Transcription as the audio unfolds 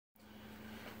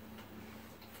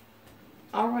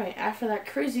Alright, after that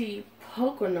crazy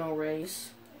Pocono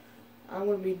race, I'm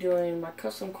going to be doing my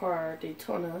custom car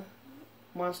Daytona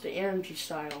Monster Energy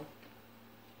style.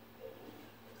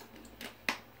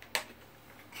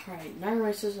 Alright, 9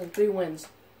 races and 3 wins.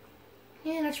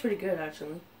 Yeah, that's pretty good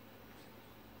actually.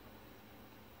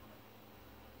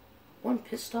 1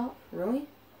 pit stop? Really?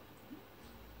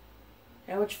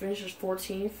 Average finish is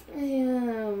 14th.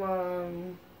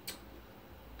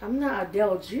 I'm not a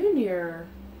Dale Jr.,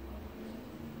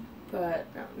 but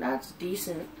that's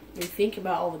decent when you think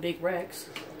about all the big wrecks.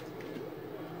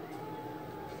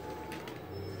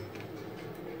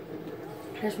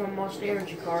 Here's my Monster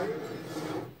Energy car.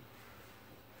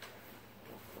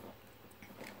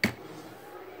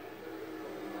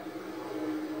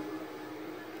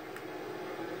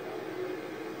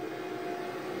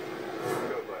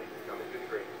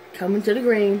 Coming to the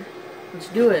green. Let's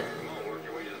do it.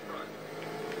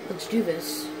 Let's do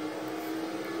this.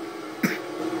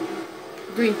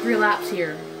 Doing 3 laps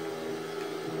here.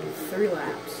 3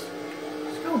 laps.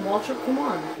 Let's go, Walter. Come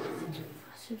on.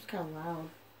 That seems kind of loud.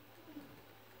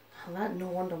 That, no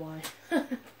wonder why.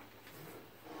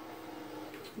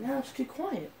 Now it's too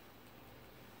quiet.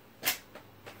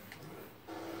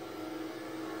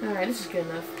 Alright, this is good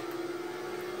enough.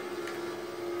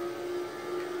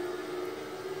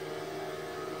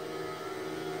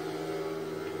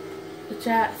 It's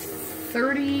at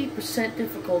 30%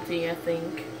 difficulty, I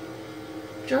think.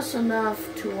 Just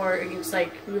enough to where it gets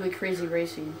like really crazy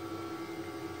racing.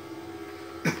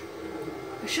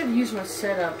 I should have used my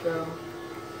setup though.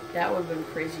 That would have been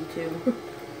crazy too.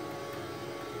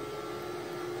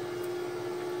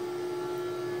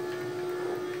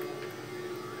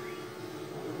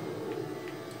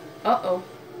 Uh-oh.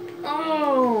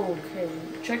 Oh, okay.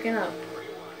 Checking up.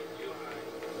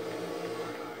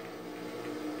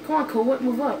 Come on, Cole,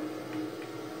 move up.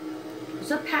 Is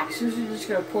that pack seriously just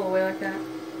gonna pull away like that?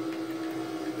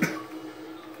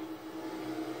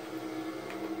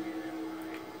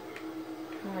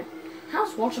 Alright.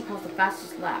 How's Walter Pass the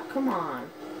fastest lap? Come on.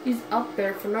 He's up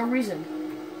there for no reason.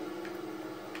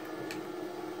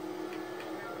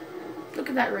 Look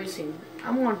at that racing.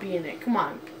 I want to be in it. Come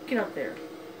on. Get up there.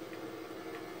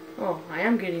 Oh, I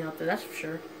am getting up there, that's for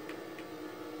sure.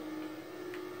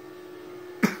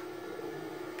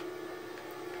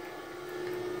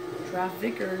 Draft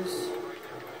Vickers.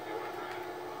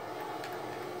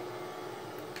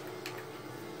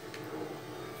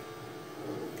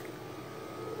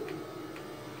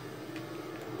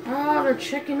 Oh, they're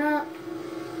checking up.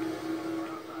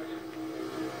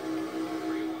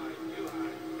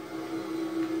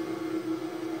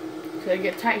 It's gonna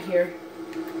get tight here.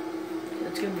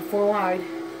 It's gonna be 4 wide.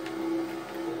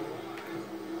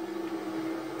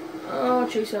 Oh,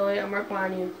 Chase Elliott, I'm right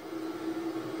behind you.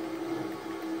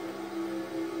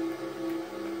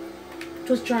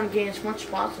 Just trying to gain as much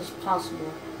spots as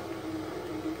possible.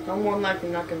 I'm more likely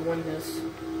not going to win this.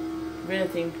 If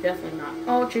anything, definitely not.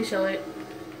 Oh, Chase Elliott.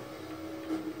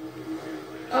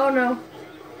 Oh no.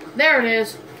 There it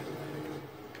is.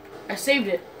 I saved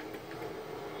it.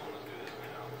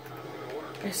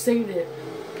 I saved it.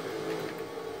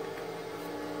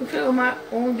 Looks like it might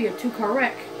only be a 2-car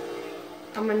wreck.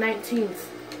 I'm in 19th.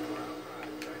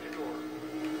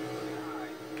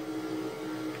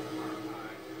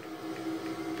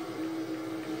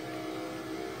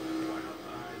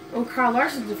 Oh, Kyle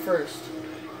Larson's the first.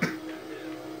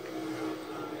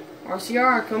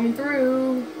 RCR coming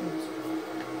through.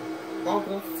 I'll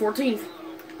go 14th.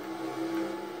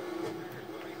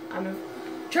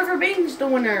 Trevor Bain's the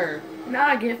winner. Now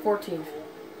I get 14th.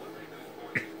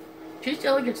 Chase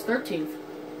Elliott gets 13th.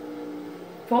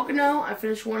 Pocono, I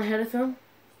finished 1 ahead of him.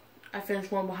 I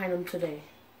finished 1 behind him today.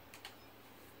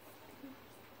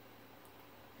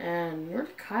 And where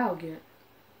did Kyle get?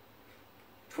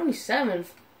 27th.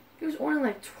 He was only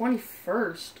like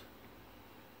 21st.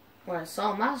 When I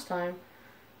saw him last time,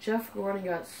 Jeff Gordon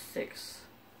got 6th.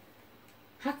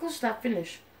 How close did that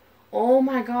finish? Oh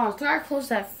my gosh, look how close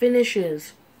that finish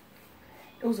is.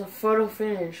 It was a photo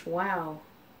finish. Wow.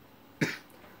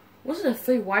 Was it a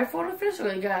 3 wide photo finish? Or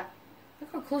they got...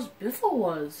 Look how close Biffle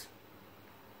was.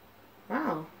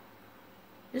 Wow.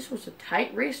 This was a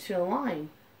tight race to the line.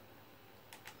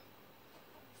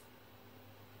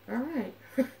 Alright.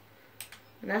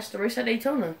 And that's the race at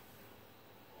Daytona.